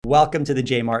Welcome to the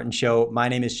Jay Martin Show. My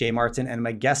name is Jay Martin, and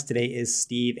my guest today is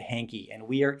Steve Hanke, and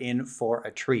we are in for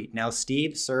a treat. Now,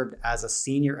 Steve served as a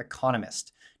senior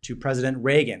economist to President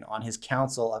Reagan on his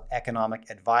Council of Economic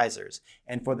Advisors,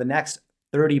 and for the next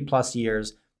 30 plus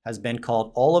years has been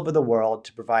called all over the world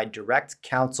to provide direct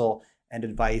counsel and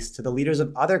advice to the leaders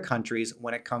of other countries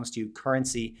when it comes to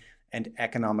currency and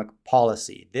economic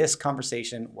policy. This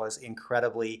conversation was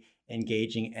incredibly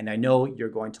engaging, and I know you're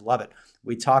going to love it.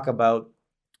 We talk about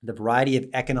the variety of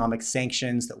economic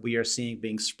sanctions that we are seeing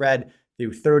being spread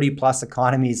through 30 plus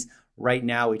economies right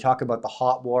now. We talk about the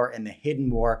hot war and the hidden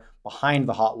war behind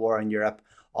the hot war in Europe.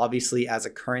 Obviously, as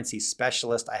a currency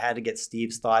specialist, I had to get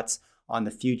Steve's thoughts on the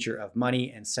future of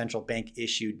money and central bank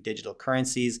issued digital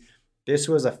currencies. This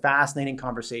was a fascinating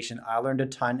conversation. I learned a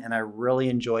ton and I really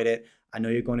enjoyed it. I know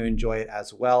you're going to enjoy it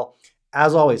as well.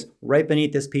 As always, right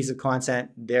beneath this piece of content,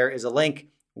 there is a link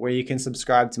where you can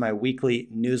subscribe to my weekly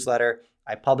newsletter.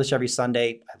 I publish every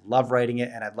Sunday. I love writing it,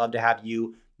 and I'd love to have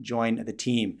you join the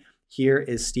team. Here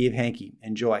is Steve Hanke.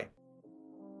 Enjoy.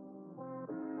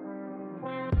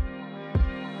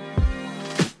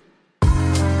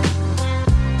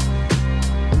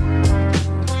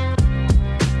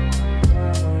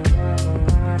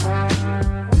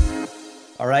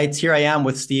 All right, here I am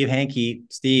with Steve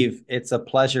Hanke. Steve, it's a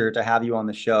pleasure to have you on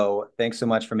the show. Thanks so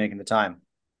much for making the time.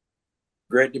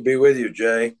 Great to be with you,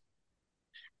 Jay.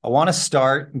 I want to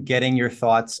start getting your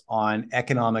thoughts on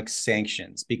economic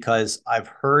sanctions because I've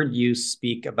heard you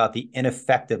speak about the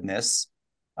ineffectiveness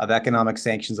of economic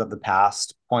sanctions of the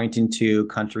past, pointing to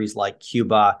countries like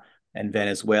Cuba and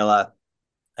Venezuela,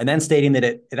 and then stating that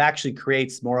it actually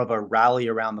creates more of a rally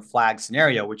around the flag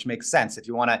scenario, which makes sense. If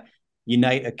you want to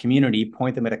unite a community,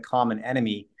 point them at a common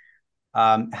enemy.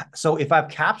 So if I've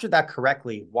captured that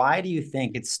correctly, why do you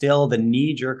think it's still the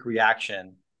knee-jerk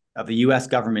reaction of the US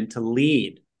government to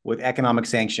lead with economic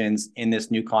sanctions in this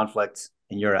new conflict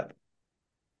in Europe?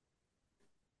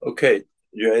 Okay,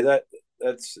 Jay,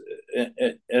 that's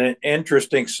an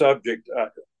interesting subject.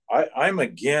 I'm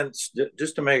against,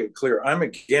 just to make it clear, I'm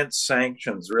against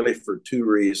sanctions really for two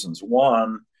reasons.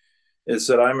 One is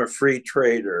that I'm a free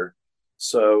trader,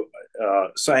 so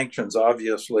sanctions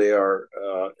obviously are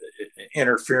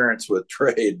interference with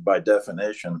trade by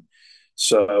definition.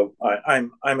 So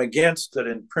I'm against it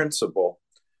in principle.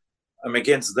 I'm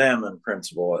against them in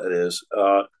principle, it is.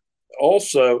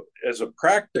 Also, as a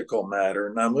practical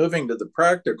matter, now moving to the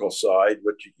practical side,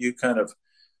 which you kind of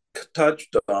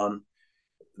touched on,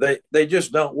 they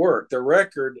just don't work. The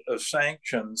record of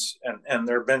sanctions, and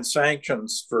there have been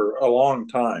sanctions for a long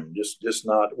time, just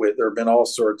not with, there have been all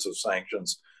sorts of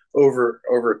sanctions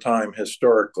over time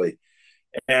historically.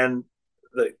 And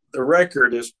the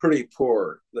record is pretty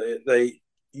poor. They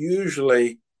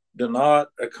usually do not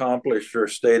accomplish their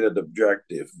stated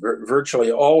objective.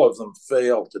 Virtually all of them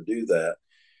fail to do that.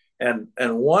 And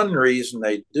one reason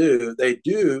they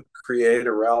do create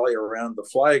a rally around the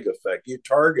flag effect. You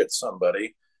target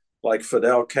somebody like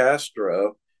Fidel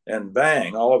Castro, and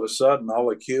bang, all of a sudden, all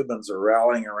the Cubans are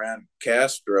rallying around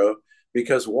Castro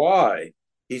because why?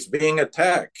 He's being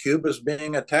attacked. Cuba's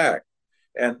being attacked.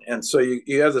 And so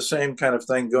you have the same kind of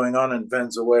thing going on in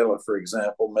Venezuela, for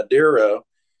example. Maduro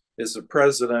is the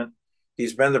president.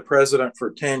 He's been the president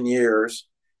for 10 years,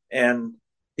 and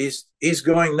he's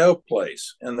going no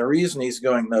place. And the reason he's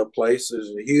going no place is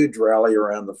a huge rally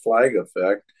around the flag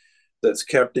effect that's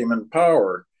kept him in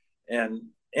power.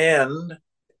 And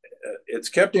it's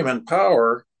kept him in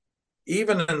power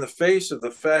even in the face of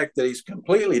the fact that he's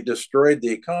completely destroyed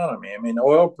the economy. I mean,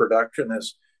 oil production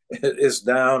is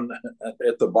down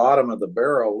at the bottom of the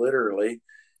barrel, literally.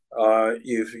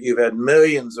 You've had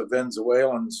millions of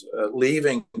Venezuelans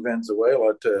leaving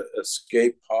Venezuela to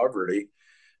escape poverty.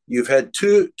 You've had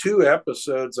two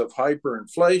episodes of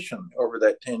hyperinflation over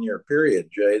that 10-year period,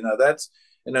 Jay. Now that's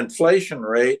an inflation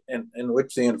rate in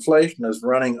which the inflation is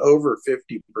running over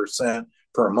 50%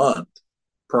 per month.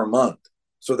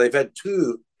 So they've had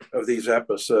two of these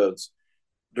episodes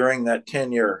during that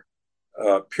 10-year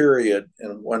period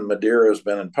and when Maduro's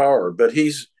been in power. But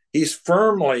he's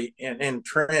firmly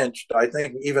entrenched, I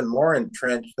think even more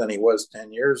entrenched than he was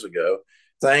 10 years ago,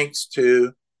 thanks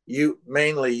to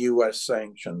mainly U.S.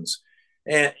 sanctions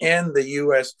and the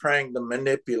U.S. trying to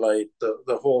manipulate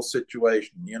the whole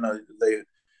situation. You know, they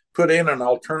put in an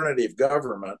alternative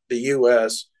government, the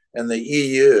U.S. and the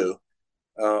EU.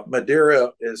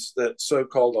 Maduro is the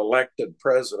so-called elected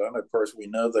president. Of course, we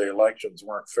know the elections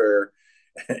weren't fair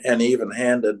and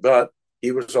even-handed, but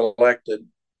he was elected.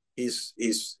 He's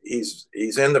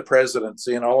in the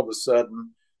presidency, and all of a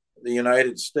sudden, the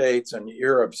United States and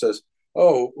Europe says,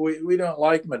 "Oh, we don't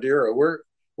like Maduro.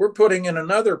 We're putting in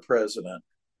another president."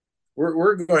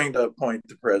 we're going to appoint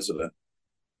the president,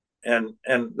 and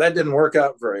that didn't work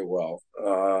out very well.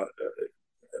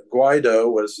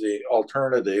 Guaido was the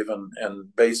alternative,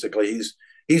 and basically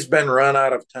he's been run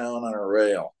out of town on a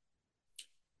rail.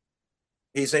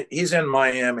 He's in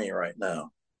Miami right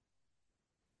now.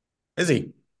 Is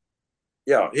he?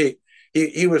 Yeah,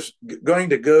 he was going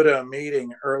to go to a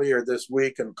meeting earlier this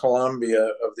week in Colombia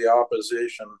of the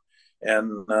opposition,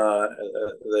 and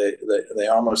they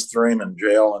almost threw him in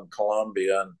jail in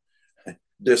Colombia and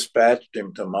dispatched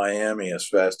him to Miami as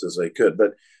fast as they could.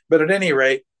 But at any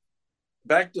rate,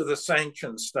 back to the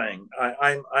sanctions thing.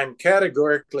 I'm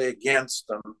categorically against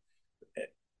them,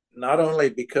 not only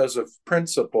because of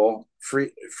principle,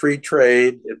 free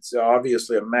trade. It's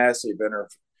obviously a massive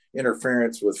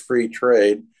interference with free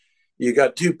trade. You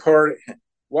got two parties.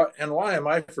 What and why am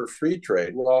I for free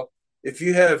trade? Well, if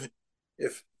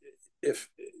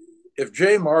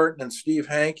Jay Martin and Steve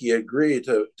Hanke agree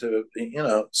to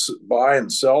buy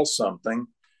and sell something,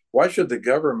 why should the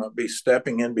government be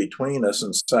stepping in between us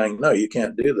and saying, no, you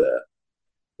can't do that?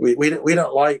 We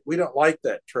don't like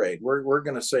that trade. We're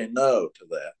going to say no to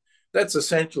that. That's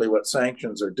essentially what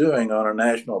sanctions are doing on a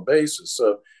national basis.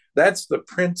 So that's the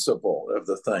principle of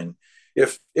the thing.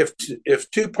 If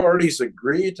two parties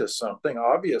agree to something,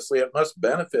 obviously it must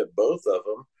benefit both of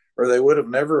them, or they would have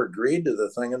never agreed to the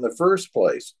thing in the first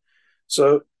place.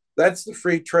 So that's the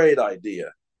free trade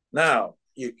idea. Now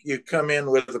you come in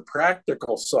with the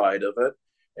practical side of it,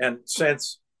 and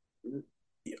since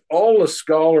all the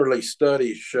scholarly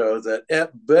studies show that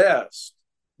at best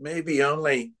maybe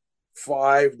only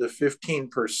 5 to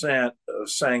 15% of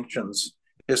sanctions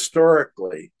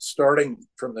historically, starting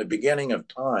from the beginning of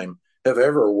time, have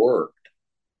ever worked,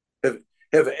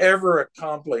 have ever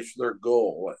accomplished their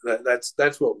goal.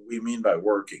 That's what we mean by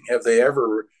working. Have they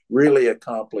ever really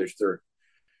accomplished their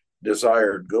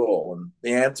desired goal? And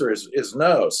the answer is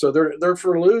no. So they're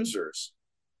for losers.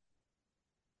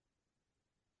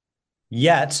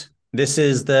 Yet this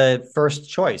is the first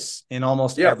choice in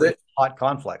almost every hot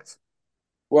conflict.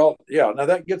 Well, yeah. Now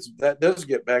that does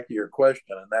get back to your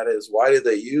question, and that is, why do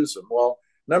they use them? Well,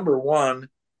 number one,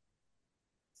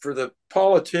 for the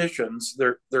politicians,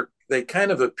 they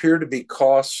kind of appear to be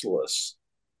costless.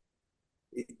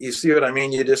 You see what I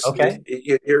mean? You just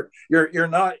you're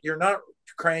not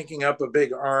cranking up a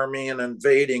big army and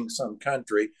invading some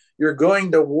country. You're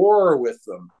going to war with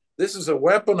them. This is a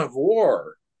weapon of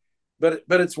war, but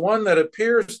it's one that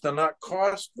appears to not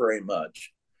cost very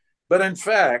much. But in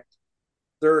fact,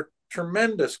 there are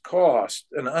tremendous costs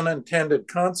and unintended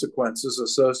consequences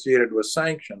associated with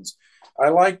sanctions. I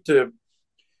like to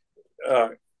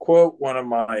quote one of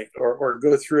my, or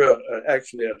go through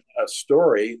a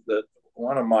story that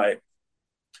one of my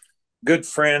good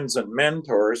friends and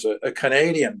mentors, a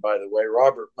Canadian, by the way,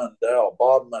 Bob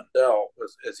Mundell,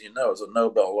 was, as you know, is a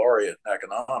Nobel laureate in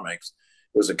economics,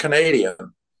 was a Canadian,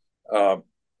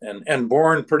 and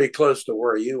born pretty close to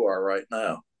where you are right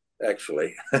now,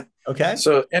 actually. Okay.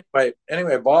 So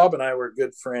anyway, Bob and I were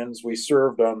good friends. We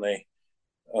served on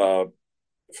the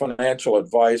Financial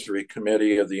Advisory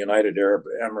Committee of the United Arab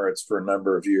Emirates for a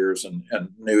number of years, and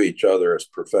knew each other as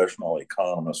professional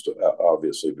economists,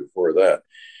 obviously, before that.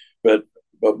 But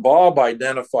Bob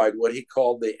identified what he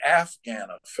called the Afghan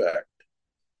effect.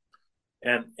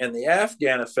 And the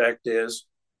Afghan effect is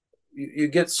you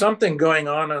get something going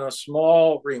on in a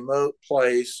small, remote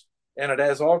place, and it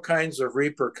has all kinds of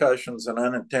repercussions and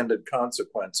unintended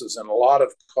consequences and a lot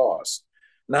of costs.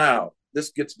 Now, this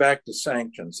gets back to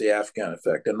sanctions, the Afghan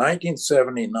effect. In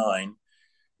 1979,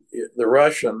 the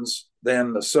Russians,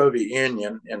 then the Soviet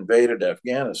Union, invaded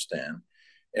Afghanistan,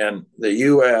 and the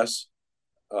U.S.,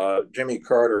 Jimmy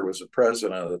Carter was the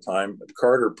president at the time, but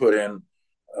Carter put in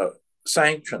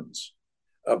sanctions,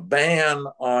 a ban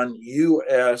on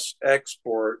U.S.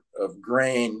 export of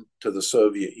grain to the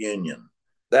Soviet Union.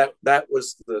 That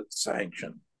was the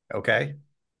sanction. Okay.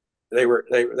 They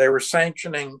were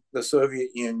sanctioning the Soviet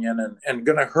Union and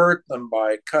going to hurt them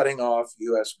by cutting off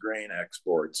U.S. grain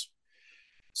exports.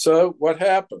 So what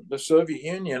happened? The Soviet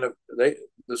Union,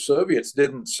 the Soviets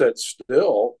didn't sit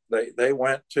still. They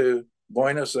went to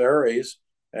Buenos Aires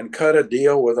and cut a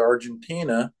deal with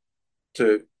Argentina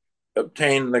to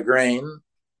obtain the grain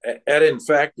at, in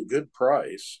fact, a good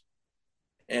price.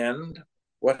 And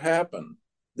what happened?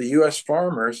 The U.S.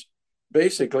 farmers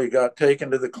basically got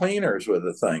taken to the cleaners with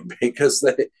the thing, because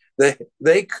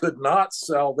they could not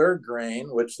sell their grain,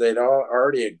 which they'd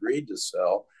already agreed to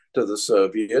sell to the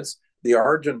Soviets. The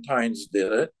Argentines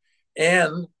did it.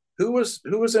 And who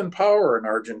was in power in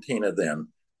Argentina then?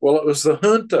 Well, it was the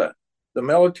junta, the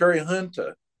military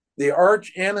junta. the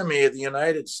arch enemy of the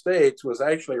United States was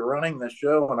actually running the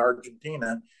show in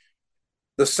Argentina.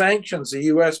 The sanctions the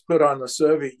U.S. put on the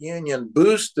Soviet Union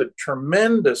boosted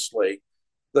tremendously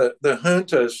the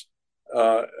junta's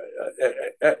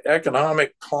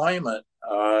economic climate.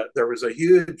 There was a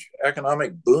huge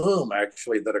economic boom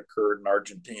actually that occurred in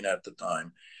Argentina at the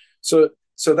time. So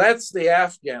that's the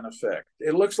Afghan effect.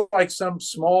 It looks like some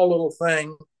small little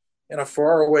thing in a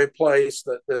faraway place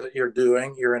that you're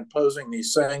doing. You're imposing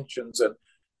these sanctions, and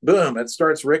boom, it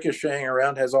starts ricocheting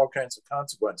around, has all kinds of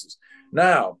consequences.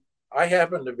 Now, I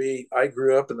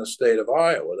grew up in the state of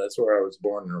Iowa. That's where I was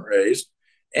born and raised.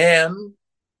 And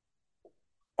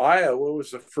Iowa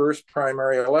was the first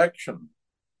primary election.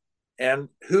 And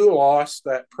who lost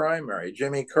that primary?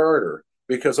 Jimmy Carter,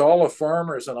 because all the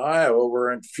farmers in Iowa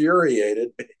were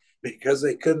infuriated because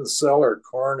they couldn't sell their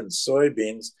corn and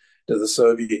soybeans to the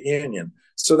Soviet Union.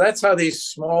 So that's how these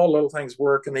small little things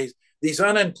work. And these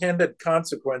unintended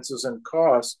consequences and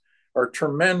costs are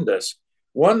tremendous.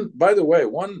 By the way,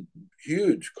 one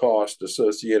huge cost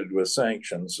associated with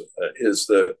sanctions is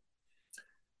the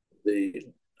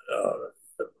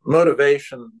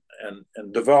motivation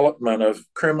and development of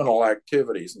criminal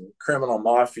activities and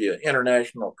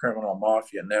international criminal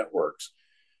mafia networks.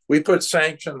 We put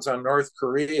sanctions on North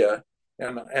Korea,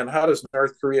 and how does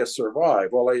North Korea survive?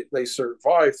 Well, they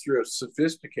survive through a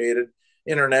sophisticated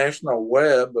international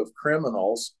web of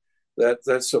criminals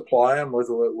that supply them with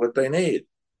what they need.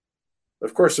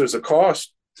 Of course, there's a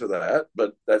cost to that,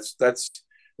 but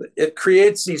it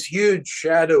creates these huge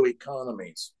shadow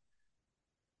economies.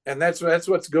 And that's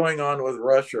what's going on with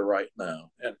Russia right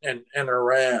now, and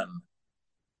Iran.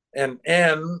 And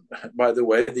by the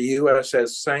way, the U.S.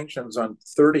 has sanctions on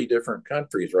 30 different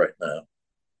countries right now.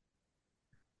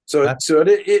 So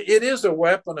it is a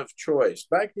weapon of choice.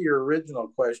 Back to your original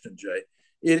question, Jay.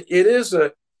 It is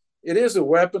a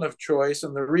weapon of choice,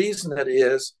 and the reason it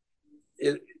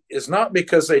is not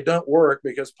because they don't work,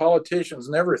 because politicians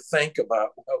never think about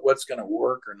what's going to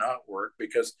work or not work,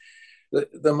 because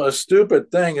the most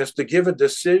stupid thing is to give a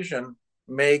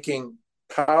decision-making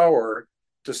power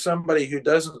to somebody who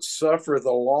doesn't suffer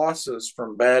the losses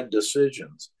from bad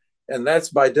decisions. And that's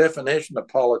by definition a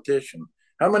politician.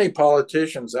 How many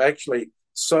politicians actually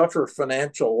suffer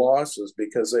financial losses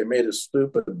because they made a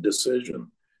stupid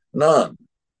decision? None.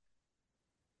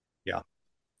 Yeah.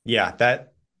 Yeah.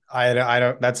 I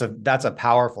don't, that's a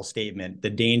powerful statement. The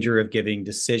danger of giving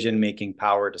decision-making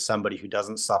power to somebody who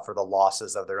doesn't suffer the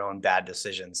losses of their own bad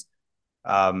decisions.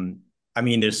 I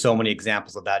mean, there's so many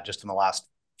examples of that just in the last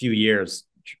few years,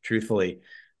 truthfully.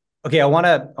 Okay. I want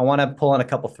to pull on a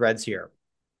couple threads here.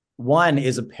 One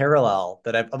is a parallel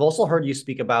that I've also heard you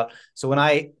speak about. So when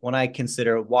I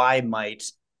consider why might,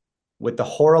 with the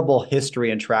horrible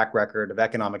history and track record of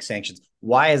economic sanctions,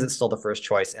 why is it still the first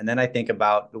choice? And then I think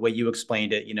about the way you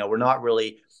explained it.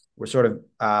 We're sort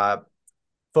of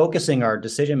focusing our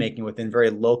decision-making within very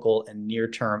local and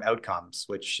near-term outcomes,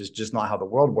 which is just not how the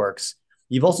world works.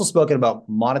 You've also spoken about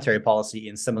monetary policy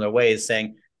in similar ways,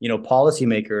 saying,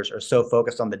 policymakers are so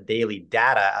focused on the daily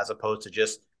data as opposed to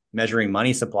just measuring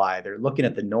money supply. They're looking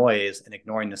at the noise and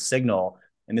ignoring the signal.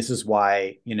 And this is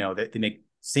why, they make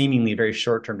seemingly very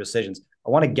short-term decisions.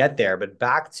 I want to get there, but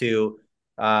back to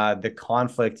the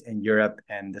conflict in Europe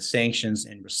and the sanctions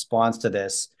in response to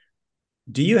this.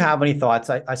 Do you have any thoughts?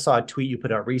 I saw a tweet you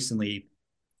put out recently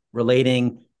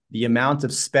relating the amount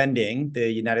of spending the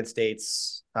United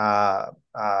States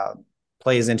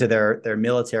plays into their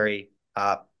military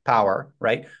power,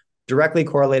 right? Directly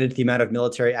correlated to the amount of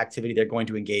military activity they're going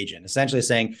to engage in. Essentially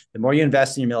saying the more you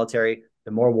invest in your military,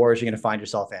 the more wars you're going to find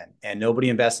yourself in. And nobody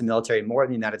invests in military more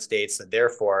than the United States. So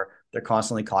therefore, they're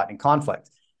constantly caught in conflict.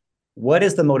 What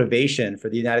is the motivation for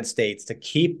the United States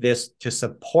to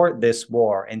support this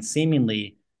war and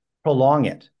seemingly prolong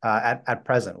it at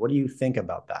present? What do you think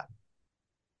about that?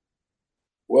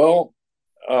 Well,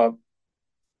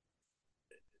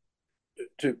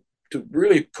 to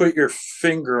really put your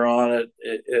finger on it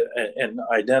and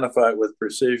identify it with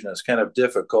precision is kind of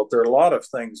difficult. There are a lot of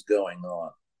things going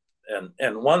on.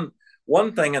 And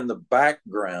one thing in the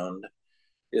background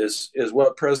is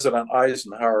what President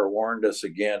Eisenhower warned us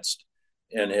against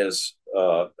in his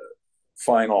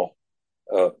final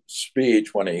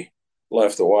speech when he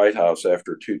left the White House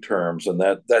after 2 terms, and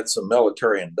that's a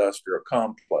military-industrial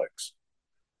complex.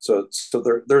 So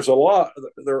there's a lot.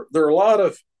 There are a lot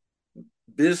of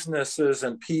businesses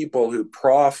and people who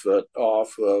profit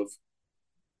off of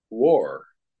war,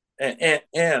 and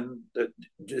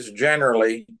just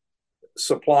generally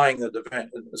supplying the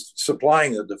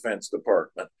Defense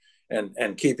Department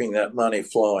and keeping that money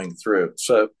flowing through.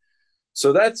 So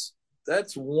that's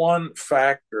that's one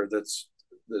factor that's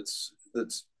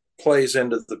plays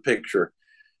into the picture.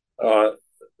 Uh,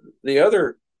 the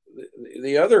other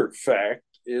the other fact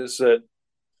is that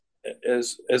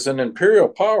as an imperial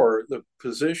power, the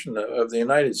position of the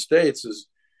United States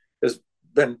has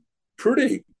been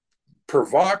pretty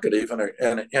provocative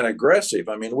and aggressive.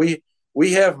 I mean,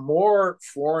 we have more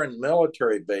foreign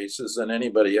military bases than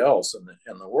anybody else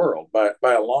in the world by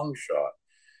a long shot.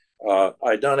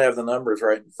 I don't have the numbers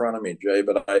right in front of me, Jay,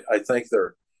 but I think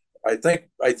they're I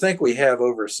think we have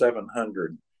over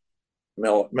 700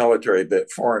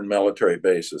 foreign military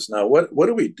bases. Now, what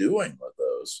are we doing with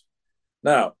those?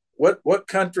 Now, what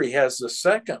country has the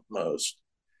second most?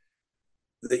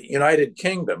 The United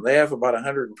Kingdom. They have about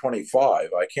 125.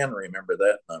 I can remember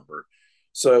that number.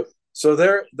 So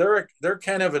they're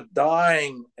kind of a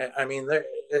dying. I mean,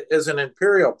 as an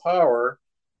imperial power,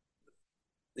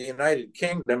 the United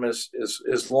Kingdom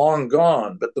is long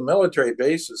gone, but the military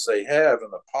bases they have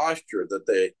and the posture that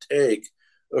they take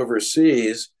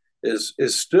overseas is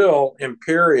still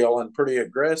imperial and pretty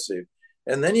aggressive.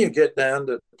 And then you get down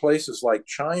to places like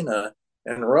China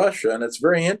and Russia, and it's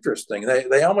very interesting.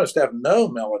 They almost have no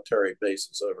military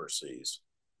bases overseas.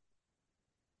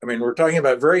 I mean, we're talking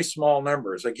about very small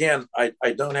numbers. Again, I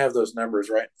don't have those numbers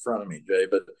right in front of me, Jay,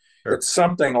 but sure. It's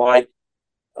something like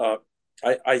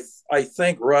I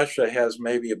think Russia has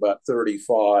maybe about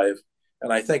 35,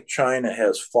 and I think China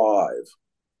has 5.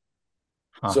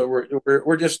 Huh. So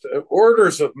we're just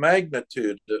orders of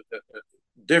magnitude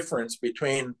difference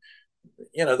between,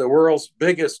 you know, the world's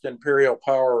biggest imperial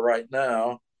power right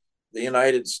now, the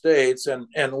United States, and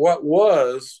what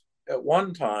was at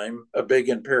one time a big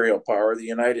imperial power, the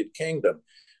United Kingdom.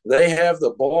 They have the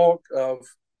bulk of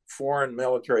foreign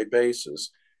military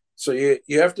bases. So you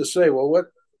have to say, well,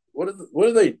 what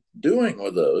are they doing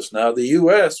with those? Now, the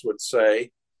U.S. would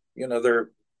say, you know, they're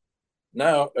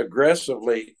now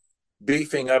aggressively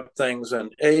beefing up things in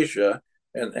Asia,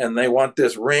 and they want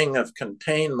this ring of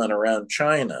containment around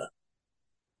China.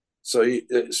 So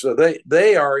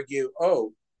they argue,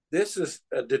 oh, this is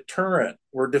a deterrent.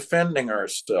 We're defending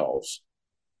ourselves.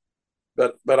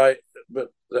 But I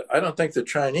don't think the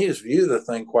Chinese view the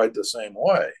thing quite the same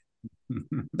way.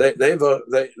 they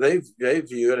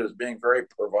view it as being very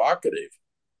provocative.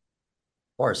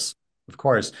 Of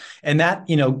course, and that,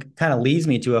 you know, kind of leads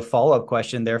me to a follow-up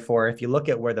question. Therefore, if you look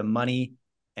at where the money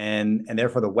and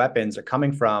therefore the weapons are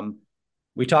coming from,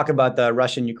 we talk about the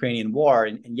Russian-Ukrainian war,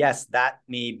 and yes, that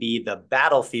may be the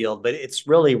battlefield, but it's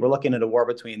really, we're looking at a war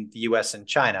between the U.S. and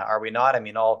China, are we not? I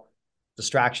mean, all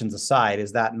distractions aside,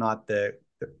 is that not the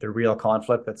real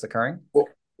conflict that's occurring?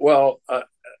 Well,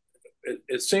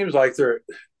 it seems like they're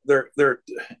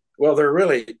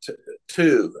really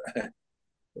two.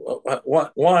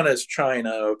 One is China,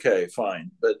 okay,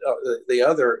 fine, but the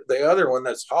other one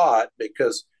that's hot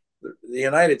because the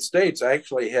United States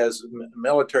actually has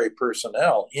military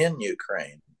personnel in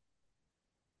Ukraine.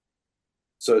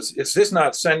 So it's just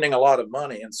not sending a lot of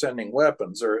money and sending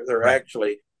weapons. They're right.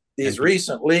 Actually, these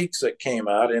recent leaks that came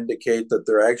out indicate that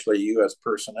they're actually U.S.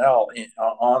 personnel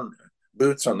on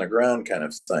boots on the ground kind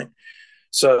of thing.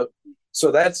 So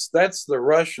that's the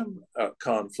Russian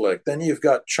conflict. Then you've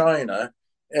got China,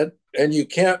 and you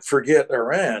can't forget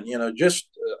Iran. You know, just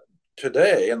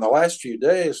today, in the last few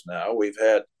days now, we've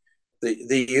had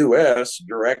the U.S.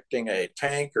 directing a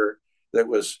tanker that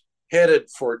was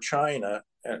headed for China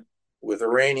and with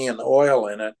Iranian oil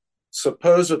in it,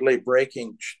 supposedly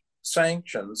breaking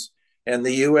sanctions, and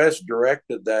the U.S.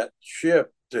 directed that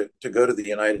ship to go to the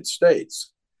United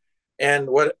States. And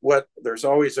what there's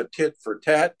always a tit for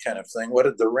tat kind of thing. What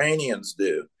did the Iranians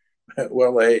do?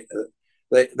 Well,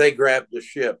 they grabbed the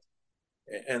ship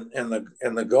in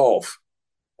the Gulf.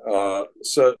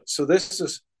 So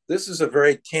this is a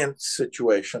very tense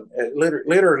situation,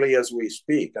 literally as we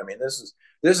speak. I mean, this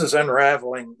is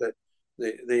unraveling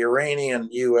the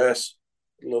Iranian-U.S.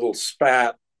 little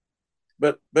spat,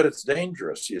 but it's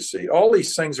dangerous. You see, all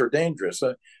these things are dangerous.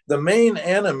 The main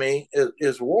enemy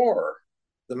is war.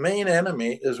 The main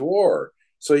enemy is war.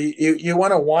 So you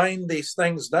want to wind these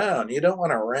things down. You don't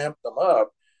want to ramp them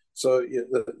up. So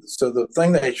the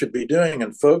thing they should be doing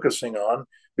and focusing on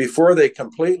before they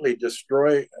completely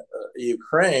destroy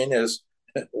Ukraine is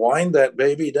wind that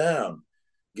baby down.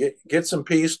 Get some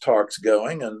peace talks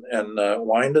going and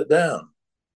wind it down.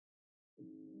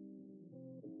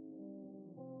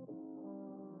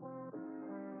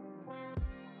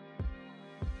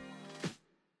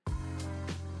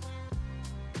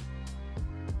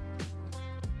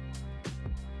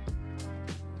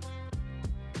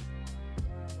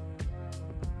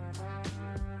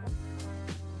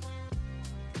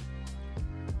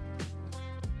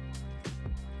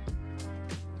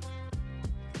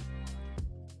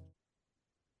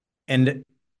 And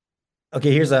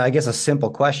okay, here's I guess a simple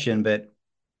question, but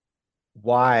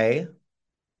why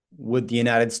would the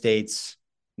United States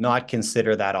not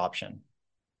consider that option?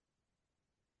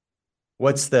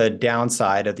 What's the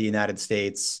downside of the United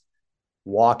States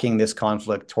walking this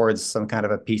conflict towards some kind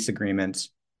of a peace agreement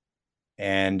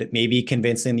and maybe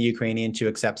convincing the Ukrainian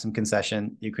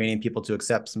people to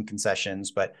accept some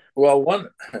concessions? But Well,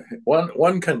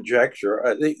 one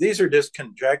conjecture. These are just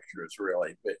conjectures,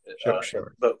 really, sure,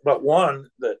 sure. but one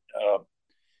that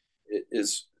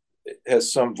is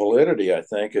has some validity, I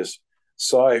think, is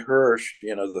Cy Hirsch,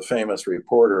 the famous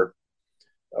reporter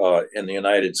in the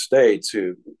United States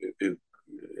who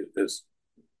is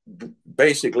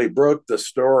basically broke the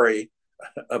story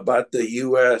about the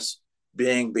U.S.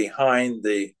 being behind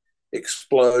the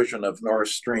explosion of Nord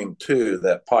Stream 2,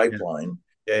 that Yeah, pipeline.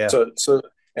 yeah, yeah. So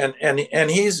and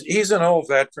he's an old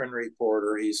veteran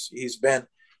reporter. He's been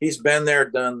there,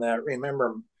 done that.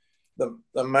 Remember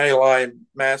the My Lai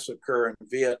massacre in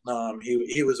Vietnam?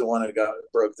 He was the one that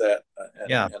broke that,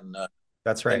 Yeah,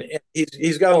 that's and right.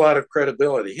 he's got a lot of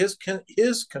credibility.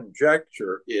 His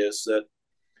conjecture is that,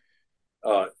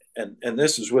 and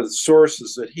this is with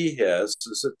sources that he has,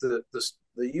 is that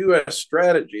the U.S.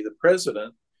 strategy, the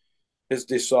president has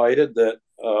decided that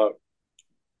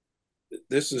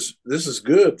this is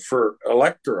good for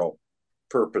electoral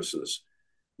purposes,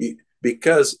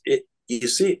 because you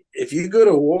see, if you go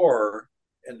to war,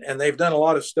 and they've done a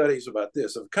lot of studies about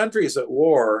this, if countries at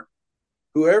war,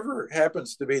 whoever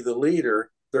happens to be the leader,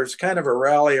 there's kind of a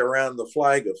rally around the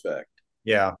flag effect.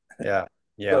 Yeah, yeah,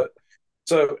 yeah. So,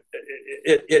 so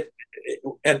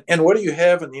and what do you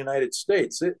have in the United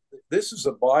States? This is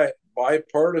a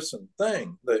bipartisan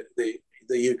thing. The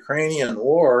Ukrainian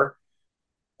war,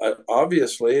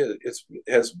 obviously, it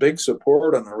has big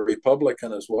support on the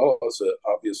Republican as well as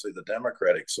obviously the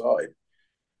Democratic side.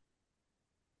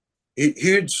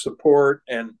 Huge support,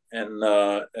 and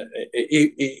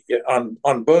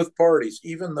on both parties,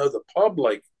 even though the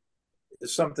public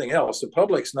is something else. The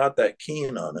public's not that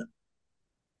keen on it.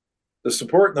 The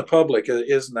support in the public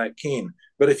isn't that keen.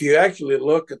 But if you actually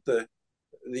look at the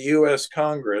U.S.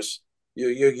 Congress,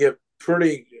 you get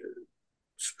pretty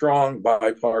strong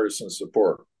bipartisan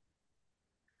support.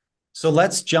 So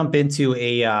let's jump into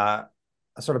a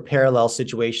sort of parallel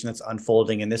situation that's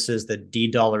unfolding, and this is the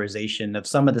de-dollarization of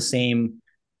some of the same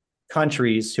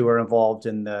countries who are involved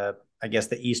in I guess,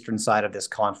 the eastern side of this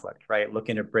conflict, right?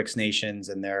 Looking at BRICS nations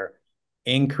and their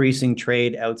increasing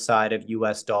trade outside of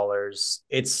US dollars.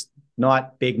 It's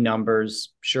not big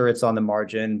numbers. Sure, it's on the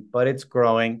margin, but it's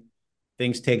growing.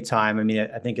 Things take time. I mean,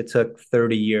 I think it took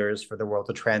 30 years for the world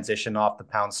to transition off the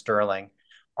pound sterling.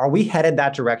 Are we headed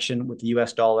that direction with the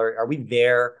US dollar? Are we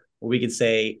there where we could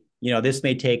say, this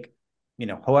may take,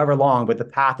 however long, but the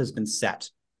path has been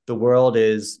set. The world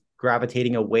is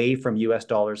gravitating away from US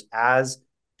dollars as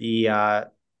the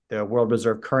world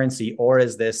reserve currency, or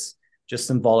is this just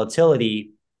some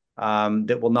volatility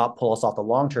that will not pull us off the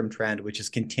long-term trend, which is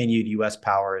continued US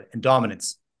power and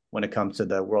dominance when it comes to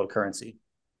the world currency?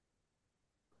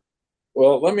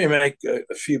 Well, let me make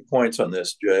a few points on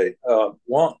this, Jay.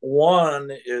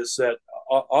 One is that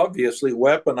obviously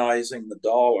weaponizing the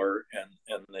dollar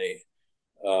and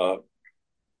the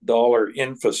dollar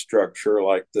infrastructure,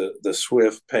 like the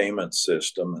SWIFT payment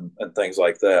system and things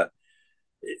like that,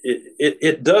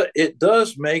 it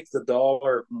does make the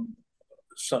dollar,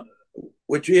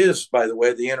 which is, by the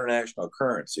way, the international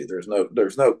currency. There's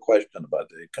no question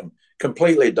about it. It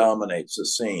completely dominates the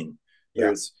scene.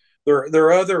 Yeah. There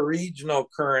are other regional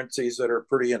currencies that are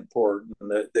pretty important.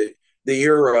 The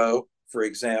euro, for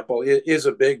example, is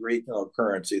a big regional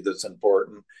currency that's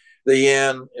important. The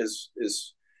yen is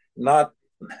not.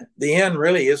 The yen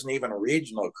really isn't even a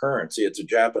regional currency. It's a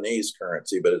Japanese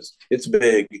currency, but it's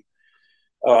big.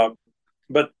 But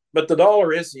the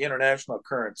dollar is the international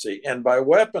currency, and by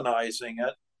weaponizing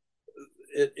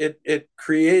it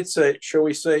creates shall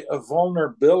we say, a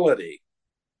vulnerability.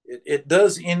 It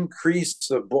does increase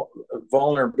the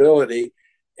vulnerability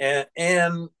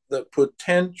and the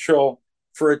potential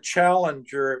for a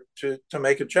challenger to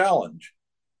make a challenge.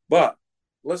 But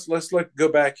let's go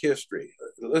back history.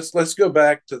 Let's go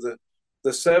back to the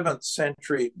 7th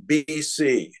century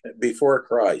BC, before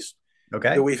Christ.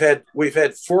 Okay. We've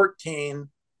had 14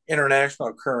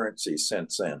 international currencies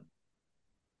since then,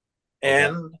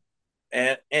 and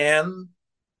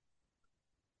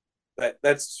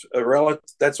that's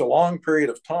a long period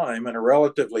of time and a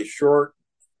relatively short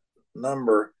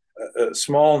number, a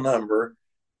small number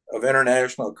of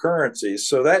international currencies.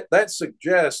 So that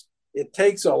suggests it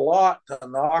takes a lot to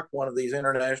knock one of these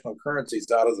international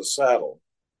currencies out of the saddle.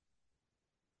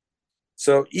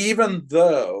 So even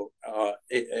though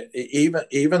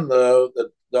even though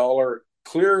the dollar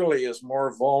clearly is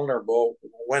more vulnerable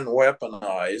when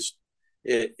weaponized,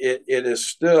 it is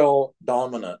still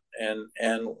dominant. And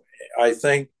I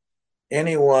think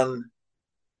anyone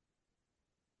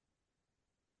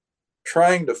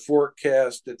trying to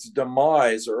forecast its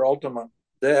demise or ultimate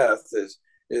death is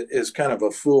kind of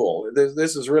a fool.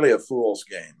 This is really a fool's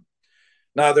game.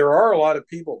 Now, there are a lot of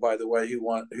people, by the way,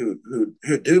 who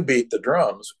do beat the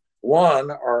drums.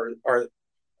 One are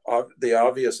the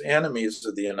obvious enemies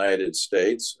of the United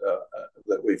States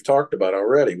that we've talked about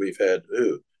already. We've had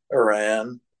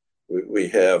Iran, we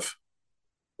have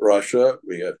Russia,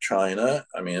 we have China.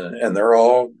 I mean, and they're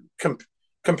all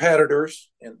competitors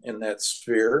in that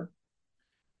sphere.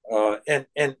 And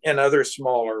other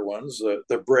smaller ones,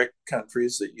 the BRIC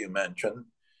countries that you mentioned,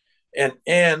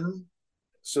 and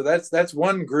so that's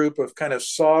one group of kind of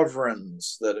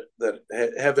sovereigns that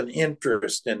have an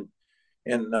interest in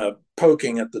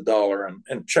poking at the dollar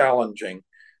and challenging.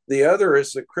 The other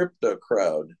is the crypto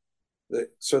crowd.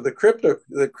 So the crypto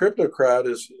crowd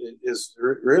is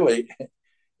really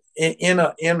in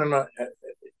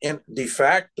de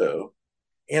facto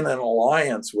in an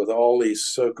alliance with all these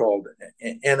so-called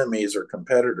enemies or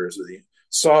competitors of the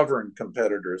sovereign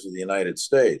competitors of the United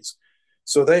States.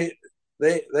 So they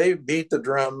beat the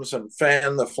drums and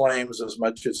fan the flames as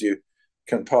much as you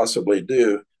can possibly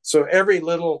do. So every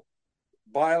little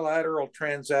bilateral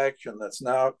transaction that's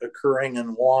now occurring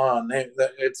in yuan,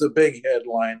 it's a big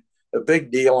headline, a big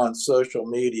deal on social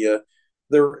media.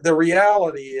 The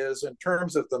reality is, in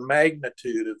terms of the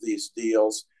magnitude of these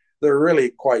deals, they're really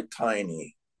quite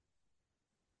tiny.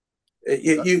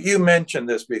 You mentioned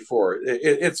this before.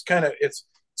 It's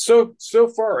so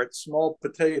far it's small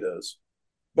potatoes,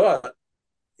 but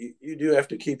you do have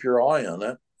to keep your eye on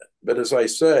it. But as I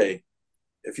say,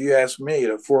 if you ask me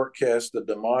to forecast the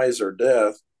demise or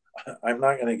death, I'm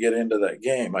not going to get into that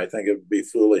game. I think it would be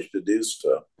foolish to do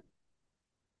so.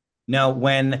 Now,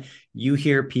 when you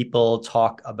hear people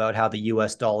talk about how the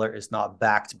US dollar is not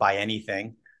backed by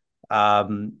anything,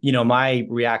 my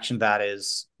reaction to that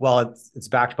is, well, it's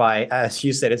backed by, as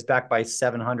you said, it's backed by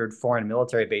 700 foreign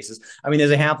military bases. I mean,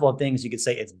 there's a handful of things you could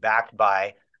say it's backed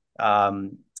by.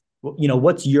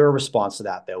 What's your response to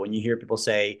that, though, when you hear people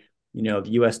say, the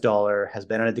US dollar has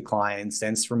been on a decline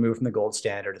since removed from the gold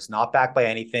standard. It's not backed by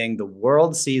anything. The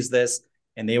world sees this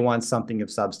and they want something of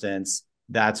substance.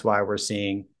 That's why we're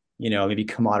seeing, maybe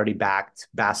commodity backed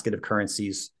basket of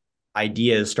currencies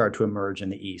ideas start to emerge in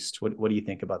the East. What do you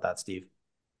think about that, Steve?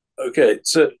 Okay.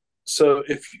 So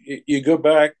if you go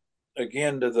back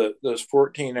again to those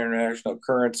 14 international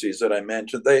currencies that I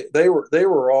mentioned, they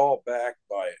were all backed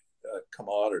by a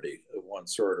commodity of one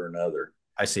sort or another.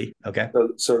 I see. Okay.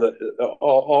 So the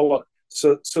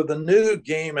new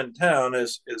game in town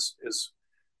is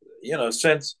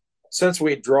since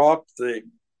we dropped the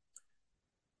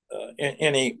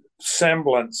any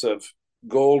semblance of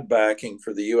gold backing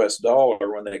for the U.S.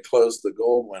 dollar when they closed the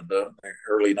gold window in the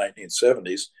early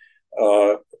 1970s,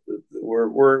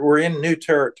 we're in new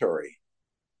territory.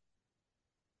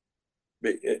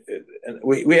 And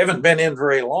we haven't been in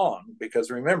very long because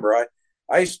remember,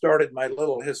 I started my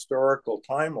little historical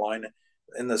timeline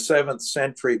in the 7th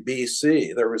century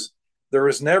BC. There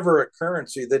was never a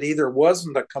currency that either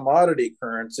wasn't a commodity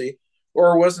currency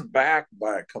or wasn't backed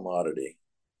by a commodity.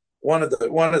 One of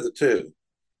the two.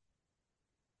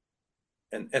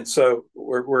 And so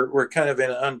we're kind of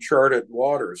in uncharted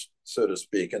waters, so to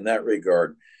speak, in that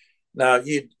regard. Now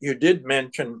you did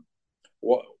mention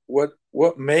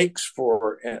what makes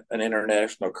for an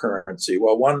international currency.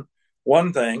 Well,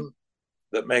 one thing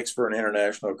that makes for an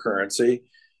international currency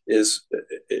is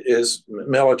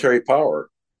military power.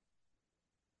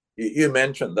 You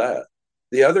mentioned that.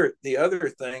 The other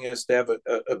thing is to have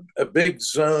a big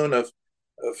zone of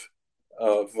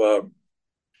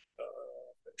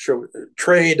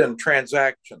trade and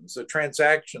transactions, the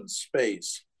transaction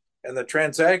space, and the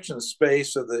transaction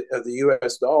space of the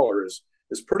U.S. dollar is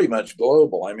pretty much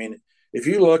global. I mean, if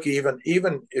you look even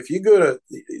if you go to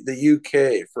the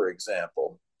UK, for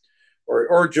example,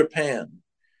 or Japan,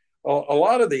 a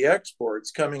lot of the exports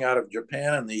coming out of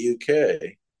Japan and the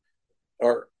UK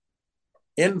are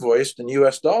invoiced in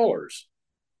U.S. dollars.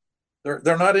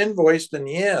 They're not invoiced in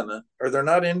yen, or they're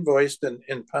not invoiced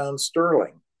in pounds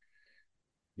sterling.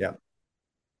 Yeah.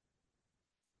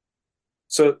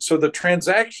 So the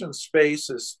transaction space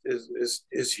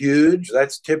is huge.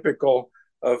 That's typical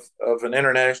of an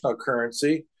international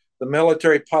currency. The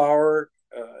military power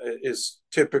is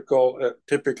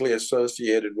typically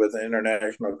associated with an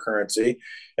international currency,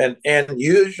 and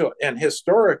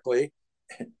historically,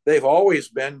 they've always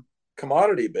been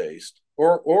commodity based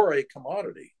or a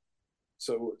commodity.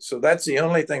 So that's the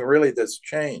only thing really that's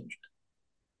changed.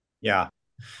 Yeah.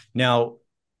 Now,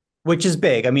 which is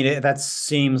big. I mean, that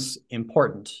seems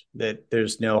important that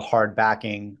there's no hard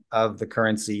backing of the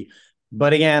currency.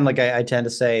 But again, like I tend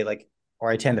to say, like, or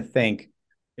I tend to think,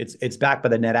 it's backed by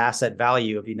the net asset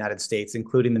value of the United States,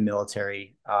 including the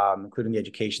military, including the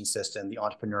education system, the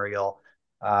entrepreneurial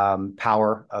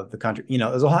power of the country.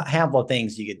 There's a handful of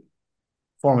things you could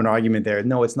form an argument there.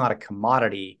 No, it's not a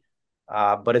commodity,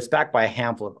 but it's backed by a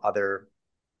handful of other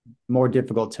more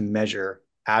difficult to measure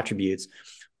attributes.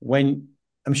 When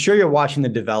I'm sure you're watching the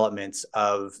developments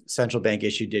of central bank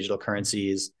issued digital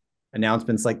currencies,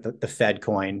 announcements like the Fed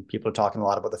coin. People are talking a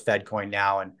lot about the Fed coin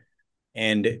now,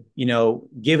 and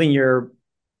given your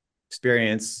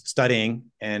experience studying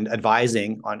and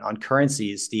advising on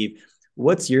currencies, Steve,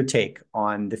 what's your take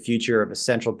on the future of a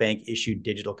central bank issued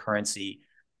digital currency,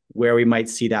 where we might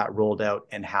see that rolled out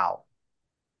and how?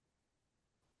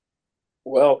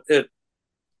 Well, a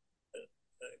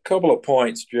couple of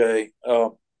points, Jay.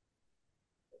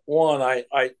 One,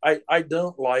 I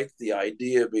don't like the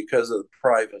idea because of the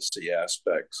privacy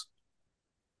aspects.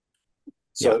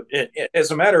 Yeah. So,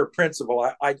 as a matter of principle,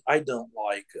 I don't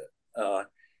like it.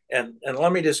 And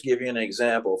let me just give you an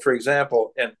example. For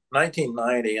example, in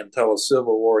 1990, until the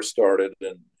Civil War started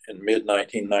in mid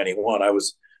 1991, I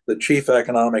was the chief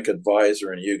economic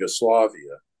advisor in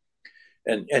Yugoslavia.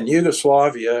 And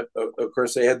Yugoslavia, of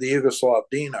course, they had the Yugoslav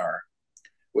dinar,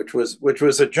 which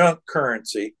was a junk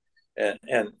currency,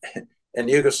 and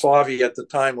Yugoslavia at the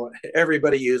time,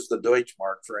 everybody used the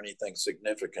Deutschmark for anything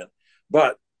significant,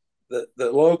 but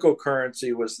the local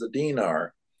currency was the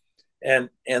dinar, and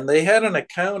they had an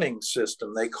accounting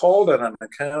system. They called it an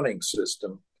accounting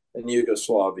system in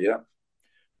Yugoslavia,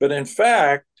 but in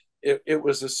fact, it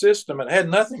was a system. It had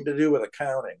nothing to do with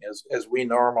accounting, as we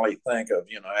normally think of,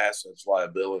 assets,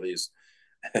 liabilities,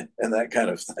 and that kind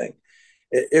of thing.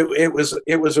 It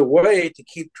was a way to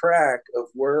keep track of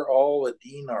where all the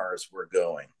dinars were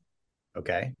going.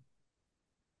 Okay.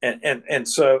 And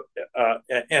so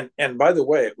and by the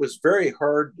way, it was very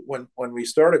hard when we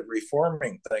started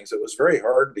reforming things. It was very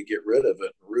hard to get rid of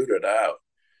it and root it out.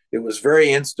 It was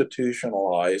very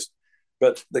institutionalized,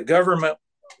 but the government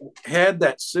had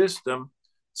that system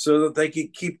so that they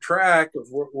could keep track of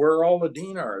where all the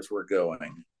dinars were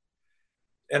going.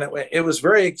 And it was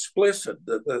very explicit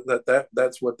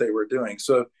that's what they were doing.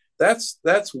 So that's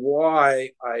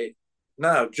why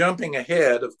now jumping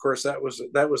ahead. Of course, that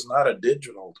was not a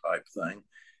digital type thing.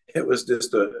 It was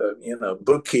just a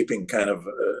bookkeeping kind of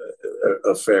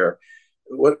affair.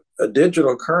 What a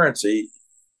digital currency,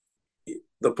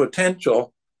 the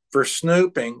potential for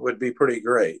snooping would be pretty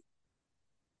great.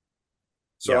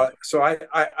 Yeah. So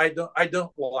I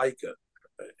don't like it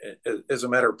as a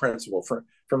matter of principle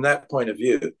from that point of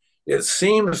view. It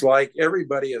seems like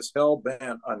everybody is hell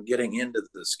bent on getting into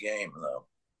this game, though.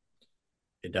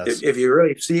 It does. If you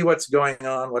really see what's going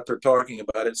on, what they're talking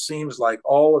about, it seems like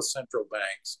all the central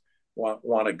banks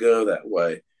want to go that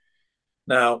way.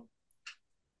 Now,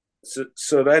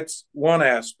 so that's one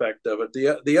aspect of it.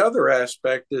 The other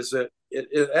aspect is that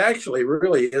it actually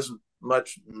really isn't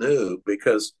much new,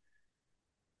 because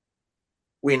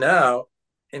we now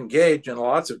engage in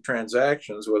lots of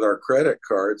transactions with our credit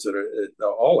cards that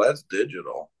are all that's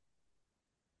digital.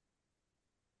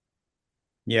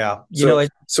 Yeah.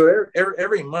 So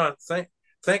every month,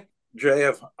 think, Jay,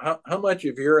 of how much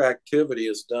of your activity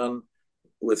is done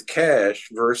with cash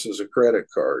versus a credit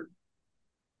card.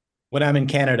 When I'm in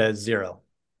Canada, zero.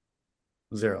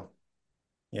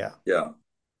 Yeah. Yeah.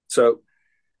 So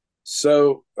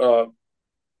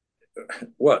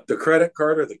what, the credit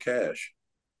card or the cash?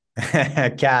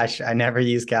 Cash. I never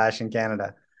use cash in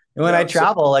Canada. And when I Yeah.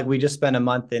 travel, like we just spent a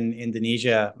month in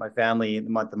Indonesia, my family, in the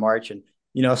month of March, and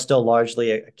still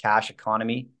largely a cash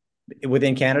economy.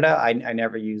 Within Canada, I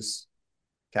never use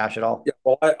cash at all. Yeah,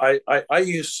 well, I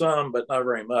use some, but not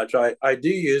very much. I do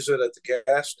use it at the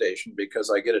gas station because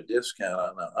I get a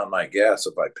discount on my gas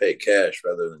if I pay cash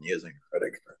rather than using a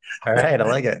credit card. All right, I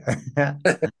like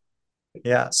it.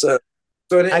 Yeah. So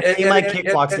I pay my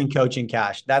kickboxing coach in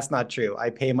cash. That's not true.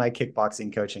 I pay my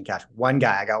kickboxing coach in cash. One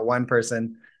guy, I got one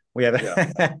person. We have,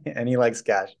 yeah. and he likes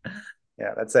cash.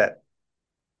 Yeah, that's it.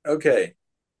 Okay.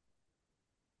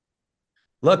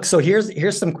 Look, so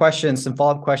here's some questions, some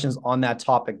follow-up questions on that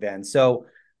topic then. So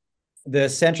the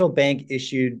central bank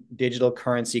issued digital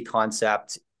currency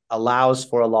concept allows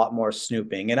for a lot more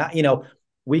snooping. And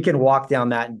we can walk down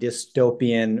that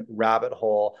dystopian rabbit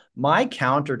hole. My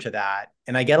counter to that,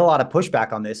 and I get a lot of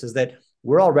pushback on this, is that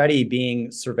we're already being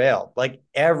surveilled. Like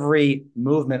every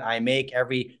movement I make,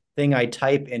 everything I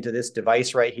type into this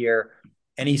device right here,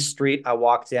 any street I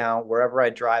walk down, wherever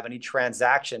I drive, any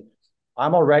transaction,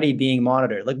 I'm already being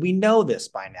monitored. Like we know this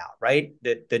by now, right?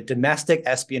 The domestic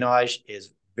espionage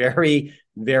is very,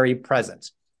 very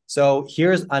present. So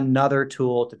here's another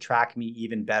tool to track me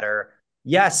even better.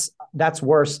 Yes, that's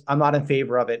worse. I'm not in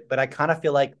favor of it, but I kind of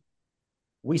feel like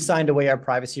we signed away our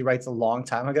privacy rights a long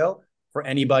time ago for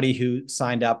anybody who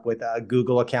signed up with a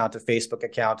Google account, a Facebook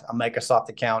account, a Microsoft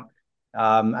account.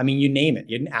 I mean, you name it,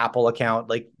 an Apple account.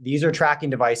 Like these are tracking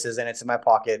devices and it's in my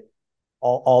pocket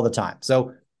all the time.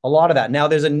 So a lot of that. Now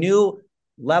there's a new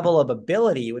level of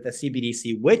ability with the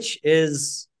CBDC, which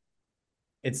is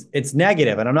it's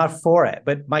negative and I'm not for it.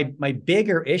 But my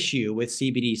bigger issue with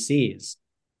CBDCs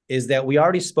is that we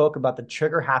already spoke about the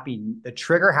trigger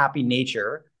happy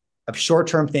nature of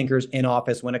short-term thinkers in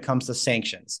office when it comes to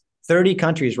sanctions. 30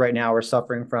 countries right now are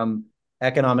suffering from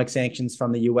economic sanctions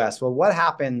from the US. Well, what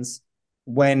happens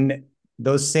when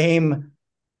those same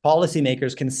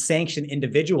policymakers can sanction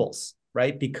individuals,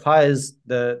 right? Because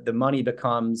the money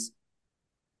becomes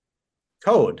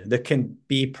code that can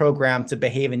be programmed to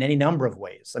behave in any number of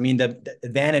ways. I mean, the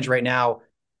advantage right now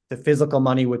to physical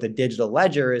money with a digital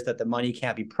ledger is that the money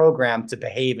can't be programmed to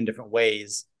behave in different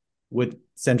ways with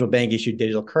central bank issued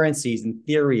digital currencies. In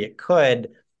theory, it could,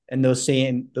 and those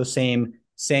same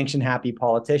sanction happy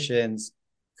politicians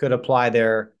could apply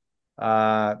their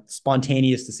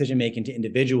spontaneous decision making to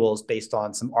individuals based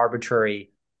on some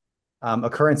arbitrary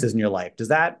occurrences in your life. Does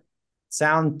that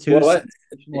sound too? Well,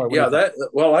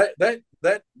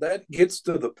 that gets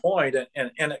to the point,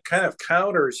 and it kind of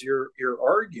counters your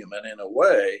argument in a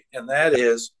way, and that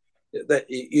is that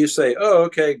you say, oh,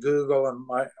 okay, Google and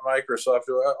Microsoft,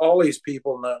 all these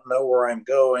people know where I'm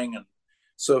going and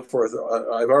so forth.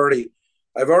 I've already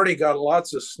got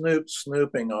lots of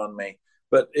snooping on me.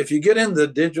 But if you get into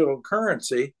digital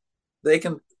currency, they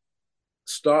can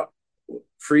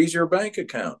freeze your bank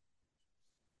account.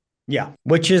 Yeah,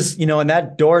 which is, and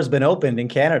that door's been opened in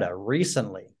Canada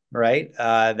recently, right?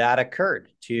 That occurred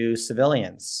to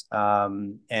civilians.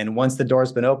 And once the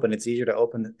door's been opened, it's easier to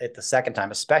open it the second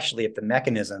time, especially if the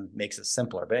mechanism makes it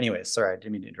simpler. But anyways, sorry, I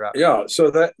didn't mean to interrupt. Yeah,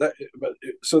 so that's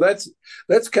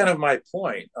kind of my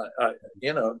point.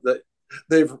 That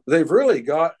they've really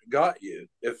got you.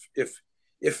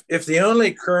 If the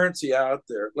only currency out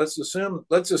there, let's assume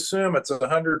it's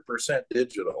 100%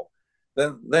 digital,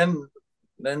 then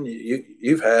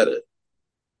you've had it.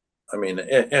 I mean,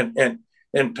 and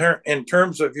in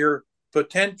terms of your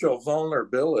potential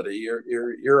vulnerability,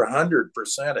 you're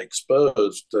 100%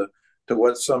 exposed to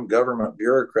what some government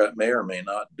bureaucrat may or may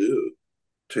not do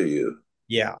to you.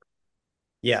 Yeah.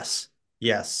 Yes.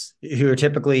 Who are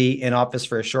typically in office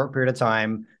for a short period of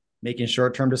time, making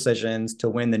short-term decisions to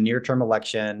win the near-term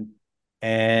election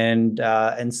and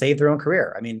save their own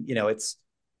career. I mean,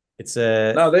 it's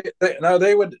a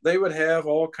they would have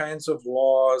all kinds of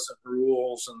laws and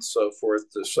rules and so forth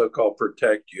to so-called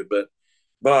protect you,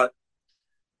 but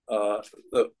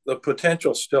the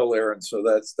potential's still there, and so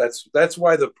that's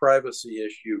why the privacy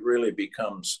issue really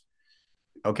becomes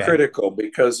critical,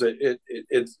 because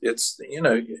it's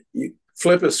you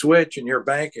flip a switch and your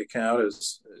bank account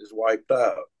is wiped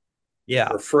out,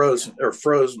 or frozen.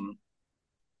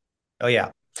 Oh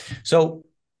yeah, so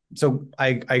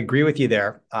I agree with you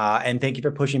there, and thank you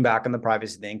for pushing back on the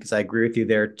privacy thing, because I agree with you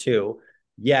there too.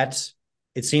 Yet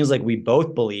it seems like we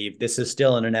both believe this is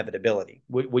still an inevitability.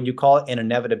 Would you call it an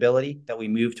inevitability that we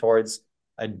move towards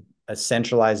a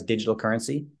centralized digital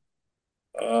currency?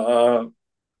 Nothing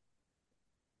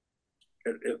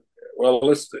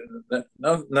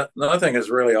is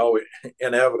really always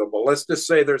inevitable. Let's just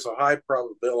say there's a high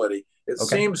probability. It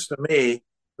seems to me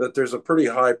that there's a pretty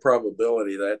high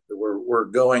probability that we're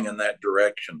going in that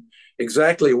direction.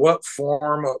 Exactly what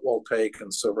form it will take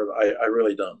and so forth, I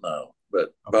really don't know.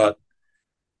 But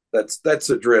that's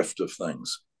the drift of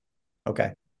things.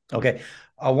 Okay.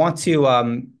 I want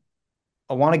to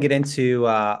get into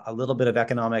a little bit of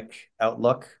economic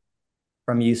outlook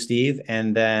from you, Steve,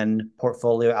 and then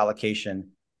portfolio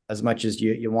allocation as much as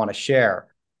you want to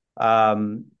share.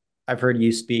 I've heard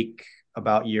you speak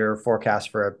about your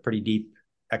forecast for a pretty deep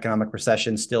economic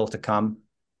recession still to come.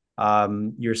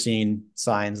 You're seeing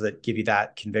signs that give you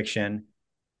that conviction.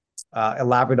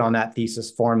 Elaborate on that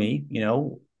thesis for me.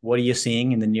 What are you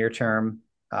seeing in the near term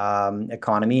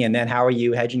economy, and then how are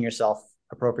you hedging yourself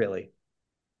appropriately?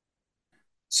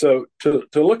 So to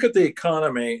look at the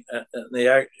economy and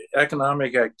the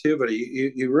economic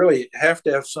activity, you really have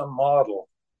to have some model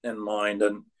in mind,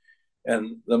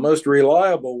 and the most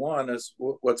reliable one is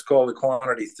what's called the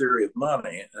quantity theory of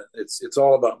money. It's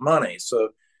all about money. So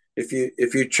if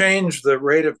you change the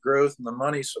rate of growth in the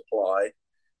money supply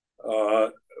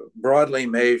broadly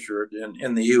measured.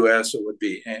 In the U.S., it would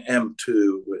be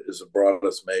M2 is the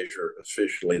broadest measure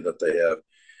officially that they have.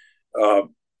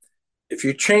 If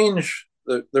you change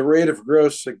the rate of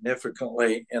growth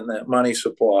significantly in that money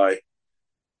supply,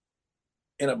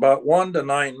 in about 1 to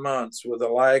 9 months, with a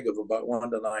lag of about 1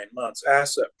 to 9 months,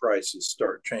 asset prices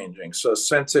start changing. So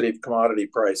sensitive commodity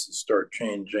prices start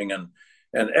changing, and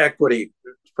equity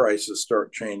prices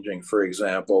start changing, for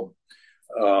example.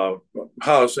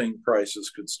 Housing prices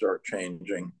could start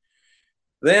changing.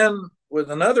 Then,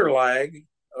 with another lag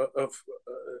of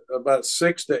about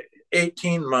 6 to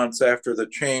 18 months after the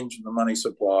change in the money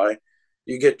supply,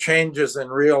 you get changes in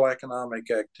real economic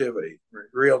activity.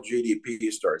 Real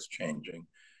GDP starts changing.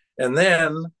 And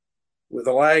then, with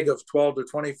a lag of 12 to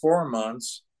 24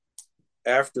 months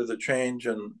after the change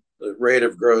in the rate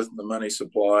of growth in the money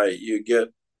supply, you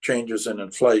get changes in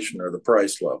inflation or the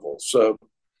price level. So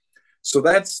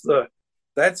that's the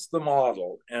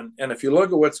model. And if you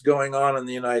look at what's going on in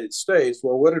the United States,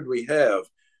 well, what did we have?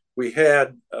 We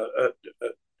had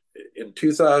in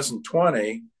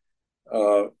 2020,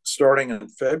 starting in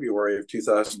February of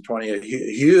 2020, a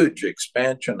huge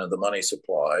expansion of the money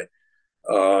supply.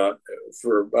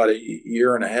 For about a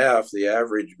year and a half, the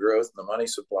average growth in the money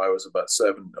supply was about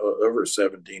over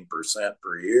 17%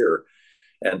 per year,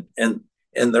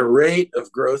 and the rate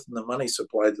of growth in the money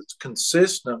supply that's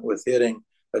consistent with hitting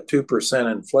a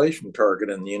 2% inflation target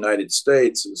in the United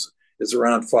States is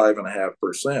around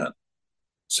 5.5%.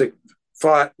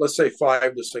 Let's say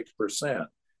 5 to 6%.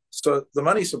 So the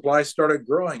money supply started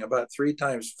growing about 3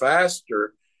 times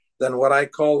faster than what I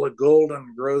call the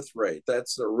golden growth rate.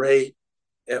 That's the rate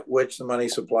at which the money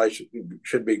supply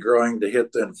should be growing to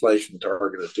hit the inflation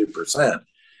target of 2%.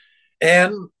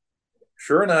 And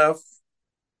sure enough,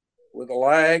 with a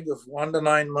lag of 1 to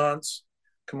 9 months,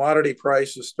 commodity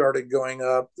prices started going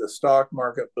up, the stock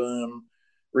market boomed,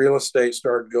 real estate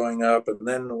started going up, and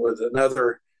then with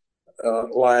another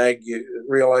lag,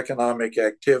 real economic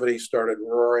activity started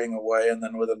roaring away, and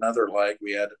then with another lag,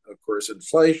 we had, of course,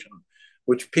 inflation,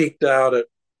 which peaked out at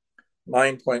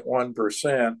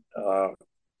 9.1%.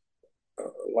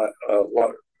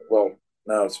 Well,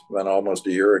 now it's been almost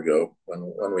a year ago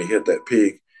when we hit that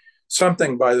peak.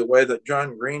 Something, by the way, that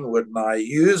John Greenwood and I,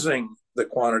 using the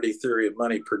quantity theory of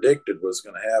money, predicted was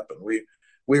going to happen.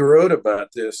 We wrote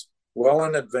about this well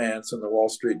in advance in the Wall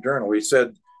Street Journal. We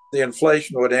said the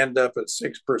inflation would end up at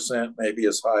 6%, maybe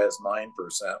as high as 9%.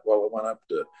 Well, it went up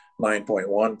to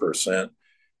 9.1%.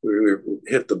 We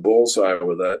hit the bullseye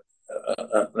with that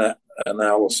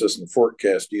analysis and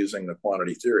forecast using the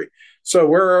quantity theory. So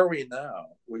where are we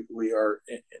now? We are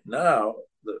now,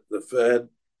 the Fed,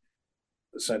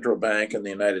 the central bank in the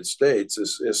United States,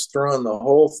 is throwing the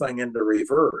whole thing into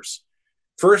reverse.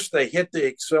 First, they hit the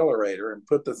accelerator and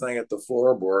put the thing at the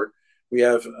floorboard. We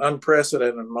have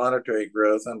unprecedented monetary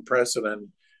growth,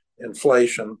 unprecedented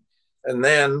inflation, and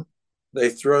then they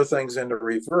throw things into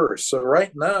reverse. So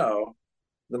right now,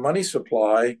 the money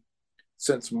supply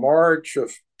since March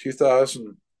of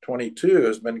 2022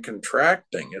 has been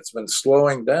contracting. It's been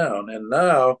slowing down. And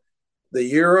now the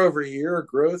year over year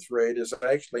growth rate is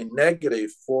actually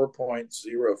negative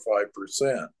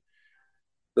 4.05%.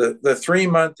 The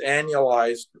 3-month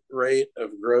annualized rate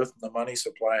of growth in the money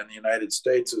supply in the United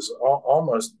States is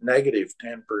almost negative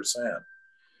 10%.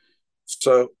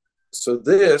 So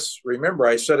this, remember,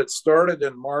 I said it started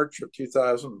in March of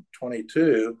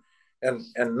 2022,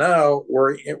 and now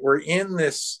we're in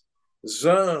this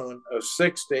zone of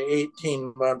 6 to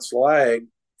 18 months lag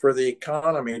for the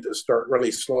economy to start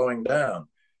really slowing down.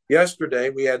 Yesterday,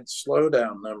 we had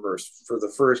slowdown numbers for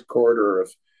the first quarter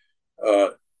of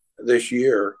this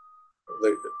year.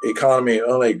 The economy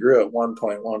only grew at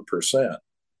 1.1%.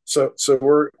 So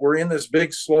we're in this big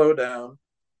slowdown.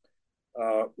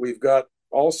 We've got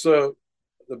also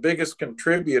the biggest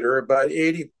contributor, about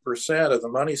 80% of the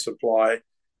money supply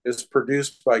is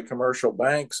produced by commercial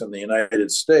banks in the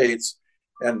United States,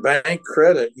 and bank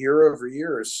credit year over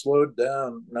year has slowed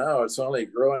down. Now it's only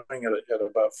growing at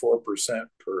about 4%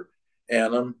 per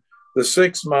annum. The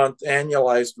 6-month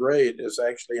annualized rate is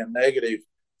actually a negative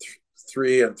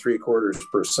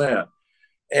 3.75%.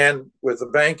 And with the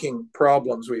banking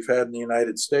problems we've had in the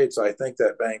United States, I think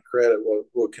that bank credit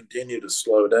will continue to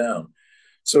slow down.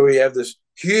 So we have this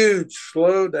huge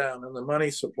slowdown in the money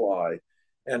supply,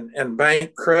 and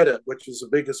bank credit, which is the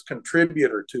biggest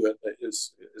contributor to it,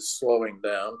 is slowing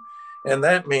down. And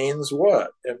that means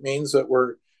what? It means that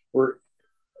we're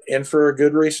in for a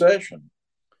good recession.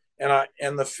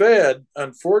 And the Fed,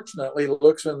 unfortunately,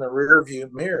 looks in the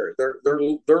rearview mirror.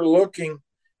 They're looking,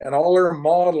 and all their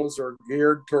models are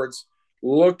geared towards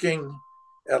looking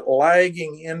at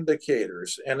lagging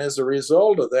indicators. And as a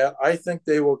result of that, I think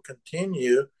they will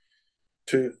continue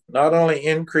to not only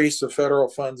increase the federal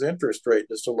funds interest rate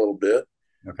just a little bit.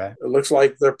 Okay. It looks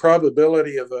like the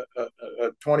probability of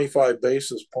a 25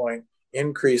 basis point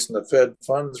increase in the Fed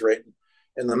funds rate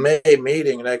in the May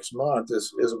meeting next month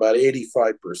is about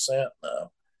 85%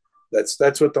 now.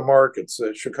 That's what the markets,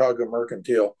 the Chicago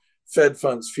Mercantile Fed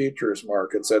funds futures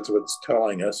markets, that's what's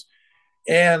telling us.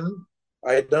 And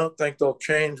I don't think they'll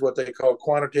change what they call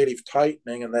quantitative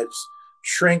tightening, and that's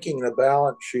shrinking the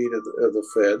balance sheet of the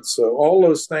Fed. So all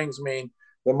those things mean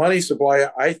the money supply,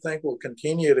 I think, will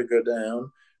continue to go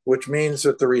down, which means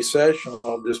that the recession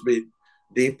will just be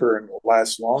deeper and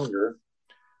last longer.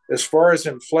 As far as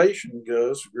inflation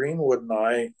goes, Greenwood and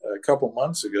I, a couple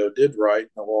months ago, did write in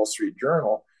the Wall Street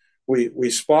Journal. We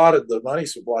spotted the money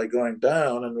supply going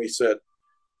down, and we said,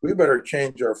 we better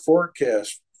change our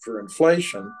forecast for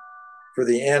inflation for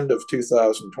the end of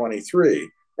 2023.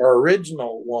 Our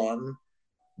original one,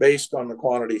 based on the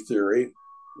quantity theory,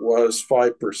 was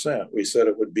 5%. We said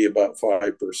it would be about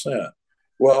 5%.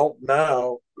 Well,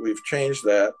 now we've changed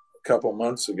that a couple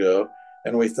months ago,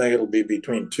 and we think it'll be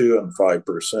between 2 and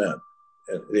 5%,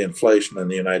 the inflation in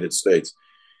the United States.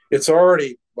 It's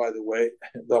already, by the way,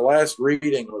 the last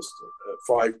reading was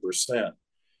 5%.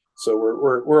 So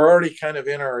we're already kind of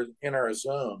in our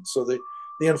zone. So the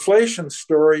inflation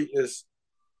story is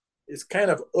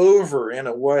kind of over in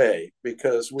a way,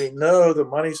 because we know the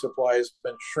money supply has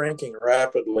been shrinking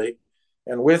rapidly,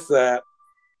 and with that,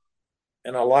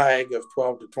 in a lag of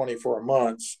 12 to 24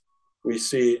 months, we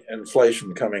see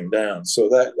inflation coming down. So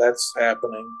that's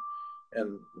happening,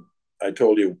 and I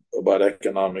told you about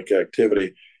economic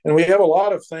activity, and we have a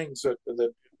lot of things that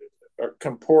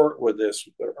comport with this.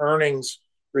 The earnings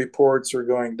reports are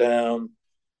going down.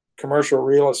 Commercial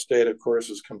real estate, of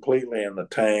course, is completely in the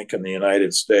tank in the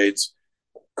United States.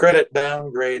 Credit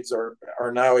downgrades are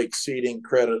now exceeding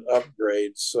credit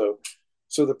upgrades. So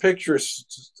the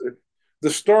pictures,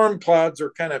 the storm clouds are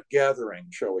kind of gathering,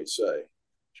 shall we say?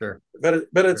 Sure. But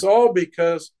it's all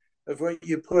because of what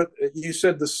you put. You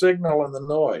said the signal and the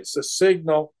noise. The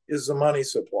signal is the money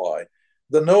supply.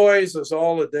 The noise is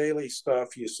all the daily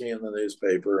stuff you see in the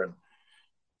newspaper, and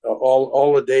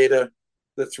all the data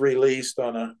that's released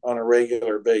on a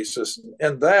regular basis.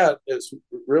 And that is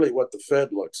really what the Fed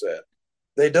looks at.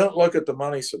 They don't look at the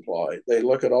money supply. They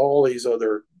look at all these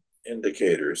other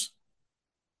indicators.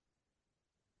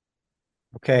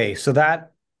 Okay, so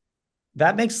that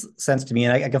makes sense to me,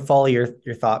 and I can follow your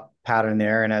thought pattern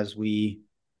there. And as we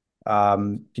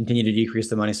continue to decrease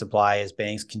the money supply, as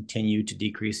banks continue to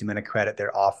decrease the amount of credit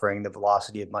they're offering, the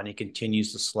velocity of money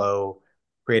continues to slow,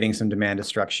 creating some demand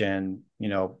destruction.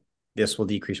 This will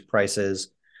decrease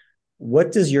prices.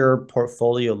 What does your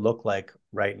portfolio look like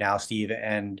right now, Steve?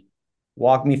 And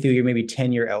walk me through your maybe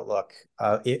 10-year outlook,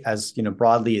 as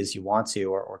broadly as you want to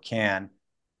or can,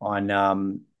 on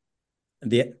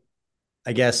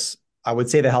I guess I would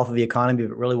say the health of the economy,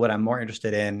 but really what I'm more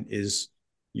interested in is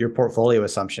your portfolio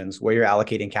assumptions, where you're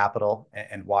allocating capital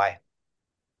and why.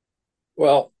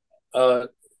 Well,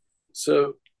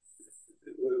 so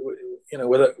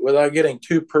without getting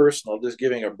too personal, just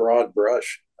giving a broad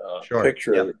brush Sure.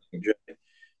 picture Yeah. of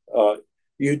it.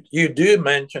 You do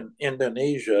mention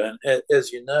Indonesia, and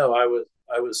as you know, I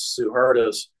was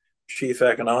Suharto's chief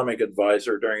economic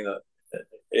advisor during the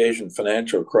Asian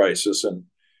financial crisis in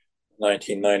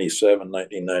 1997,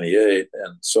 1998,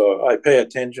 and so I pay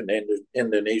attention to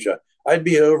Indonesia. I'd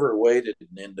be overweighted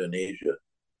in Indonesia.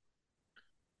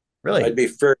 Really? I'd be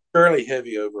fairly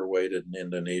heavy overweighted in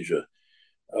Indonesia.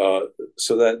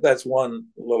 So that's one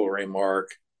little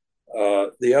remark.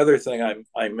 The other thing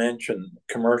I mentioned,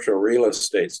 commercial real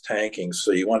estate's tanking,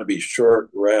 so you want to be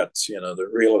short REITs, the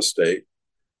real estate.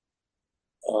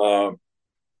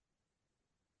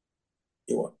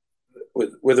 You want,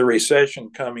 with a recession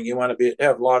coming, you want to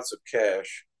have lots of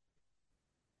cash.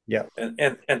 Yeah.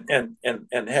 And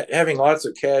having lots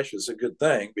of cash is a good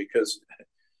thing, because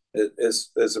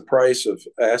as the price of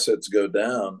assets go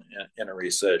down in a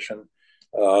recession,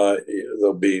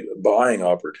 there'll be buying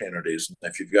opportunities. And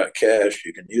if you've got cash,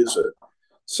 you can use it.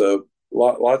 So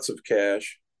lots of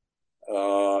cash.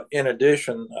 In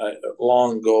addition,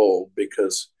 long gold,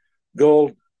 because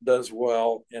gold does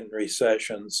well in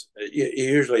recessions. It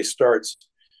usually starts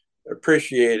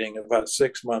appreciating about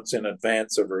 6 months in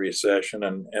advance of a recession,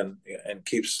 and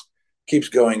keeps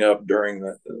going up during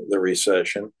the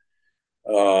recession.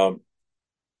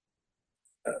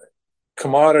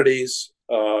 Commodities,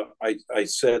 I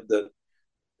said that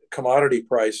commodity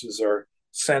prices are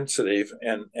sensitive,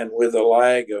 and with a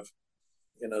lag of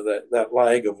that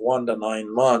lag of 1 to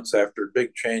 9 months after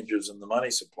big changes in the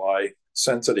money supply,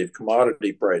 sensitive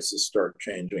commodity prices start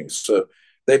changing. So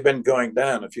they've been going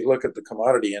down. If you look at the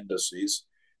commodity indices,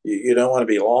 you don't want to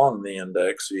be long the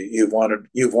index. You've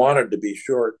wanted to be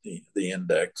short the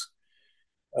index.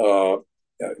 An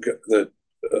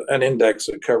index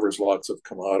that covers lots of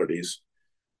commodities.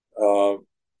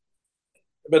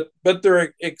 But there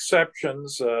are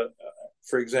exceptions.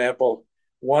 For example,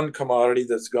 one commodity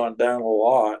that's gone down a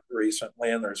lot recently,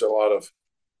 and there's a lot of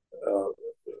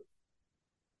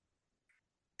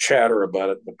chatter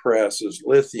about it in the press, is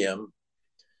lithium.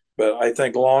 But I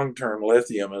think long-term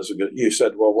lithium is a good. You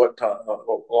said, well, what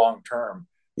long-term?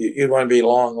 You'd want to be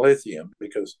long lithium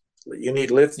because you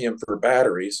need lithium for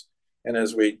batteries. And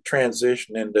as we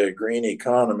transition into a green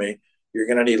economy, you're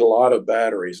going to need a lot of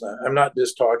batteries. Now, I'm not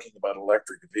just talking about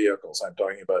electric vehicles. I'm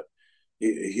talking about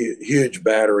huge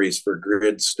batteries for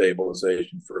grid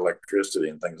stabilization for electricity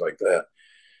and things like that.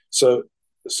 So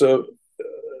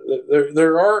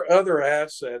there are other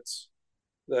assets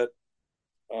that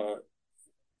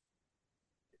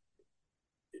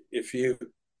if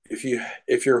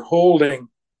you're holding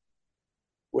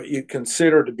what you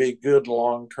consider to be good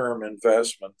long-term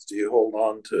investments, do you hold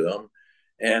on to them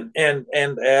and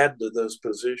add to those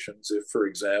positions if, for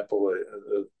example,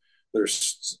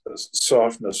 there's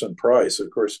softness in price?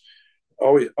 Of course,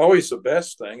 always the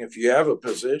best thing if you have a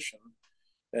position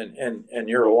and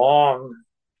you're long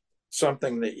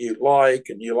something that you like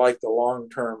and you like the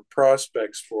long-term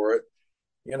prospects for it,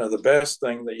 the best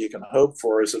thing that you can hope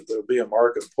for is that there'll be a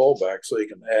market pullback so you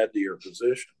can add to your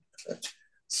position.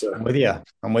 So I'm with you.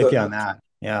 I'm with you on that.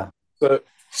 Yeah.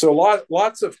 So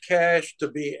lots of cash to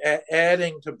be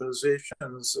adding to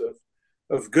positions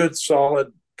of good,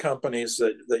 solid companies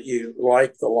that you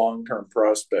like the long-term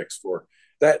prospects for.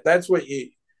 That's what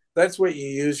you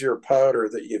use your powder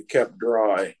that you've kept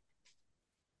dry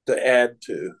to add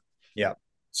to. Yeah.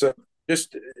 So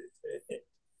just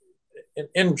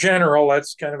in general,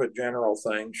 that's kind of a general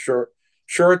thing. Short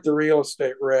the real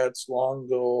estate REITs, long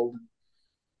gold,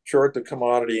 short the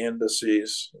commodity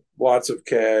indices, lots of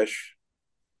cash.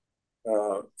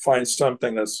 Find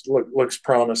something that looks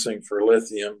promising for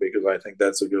lithium because I think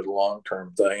that's a good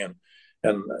long-term thing.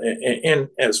 And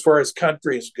as far as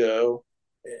countries go,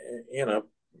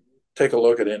 take a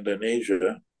look at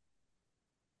Indonesia.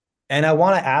 And I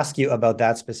want to ask you about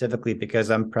that specifically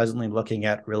because I'm presently looking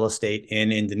at real estate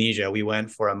in Indonesia. We went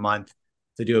for a month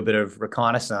to do a bit of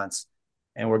reconnaissance,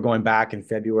 and we're going back in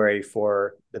February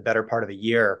for the better part of a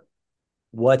year.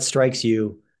 What strikes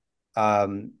you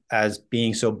as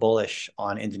being so bullish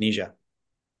on Indonesia?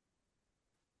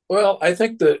 Well, I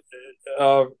think that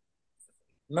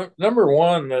number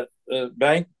one, that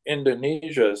Bank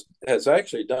Indonesia has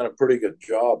actually done a pretty good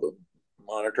job of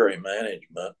monetary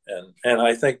management, and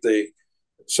I think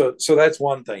so that's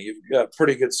one thing. You've got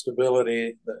pretty good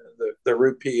stability. The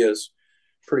rupee is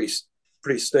pretty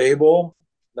stable.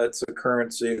 That's a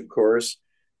currency, of course,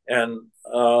 and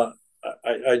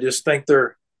I just think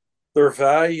their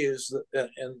values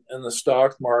in the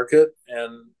stock market,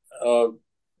 and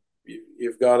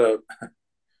you've got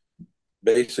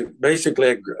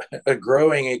basically a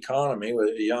growing economy with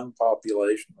a young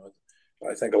population with,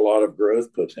 I think, a lot of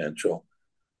growth potential.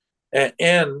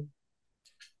 And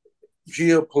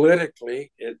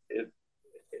geopolitically,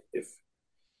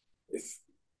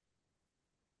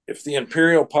 if the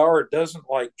imperial power doesn't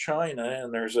like China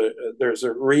and there's a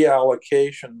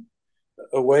reallocation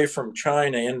away from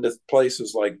China into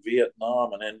places like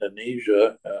Vietnam and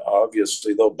Indonesia,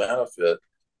 obviously they'll benefit.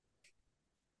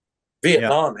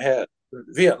 Vietnam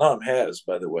has,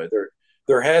 by the way,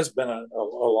 there has been a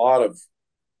lot of,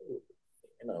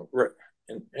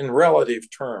 in relative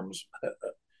terms,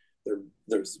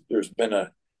 there's been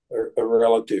a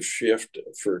relative shift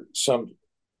for some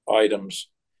items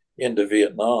into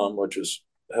Vietnam, which has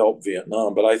helped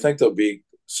Vietnam. But I think there'll be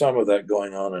some of that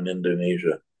going on in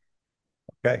Indonesia.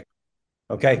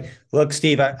 Okay. Look,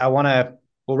 Steve,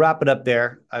 we'll wrap it up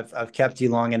there. I've kept you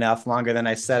long enough, longer than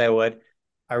I said I would.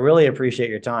 I really appreciate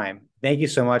your time. Thank you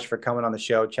so much for coming on the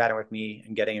show, chatting with me,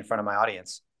 and getting in front of my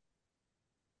audience.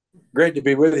 Great to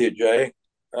be with you, Jay.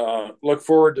 Look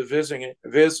forward to visiting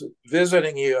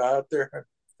you out there in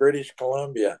British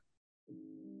Columbia.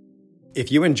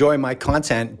 If you enjoy my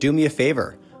content, do me a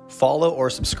favor. Follow or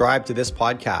subscribe to this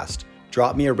podcast.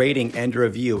 Drop me a rating and a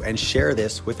review and share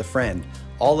this with a friend.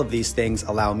 All of these things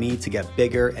allow me to get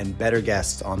bigger and better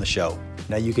guests on the show.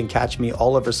 Now you can catch me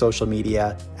all over social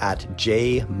media at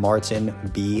jmartinbc.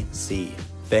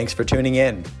 Thanks for tuning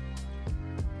in.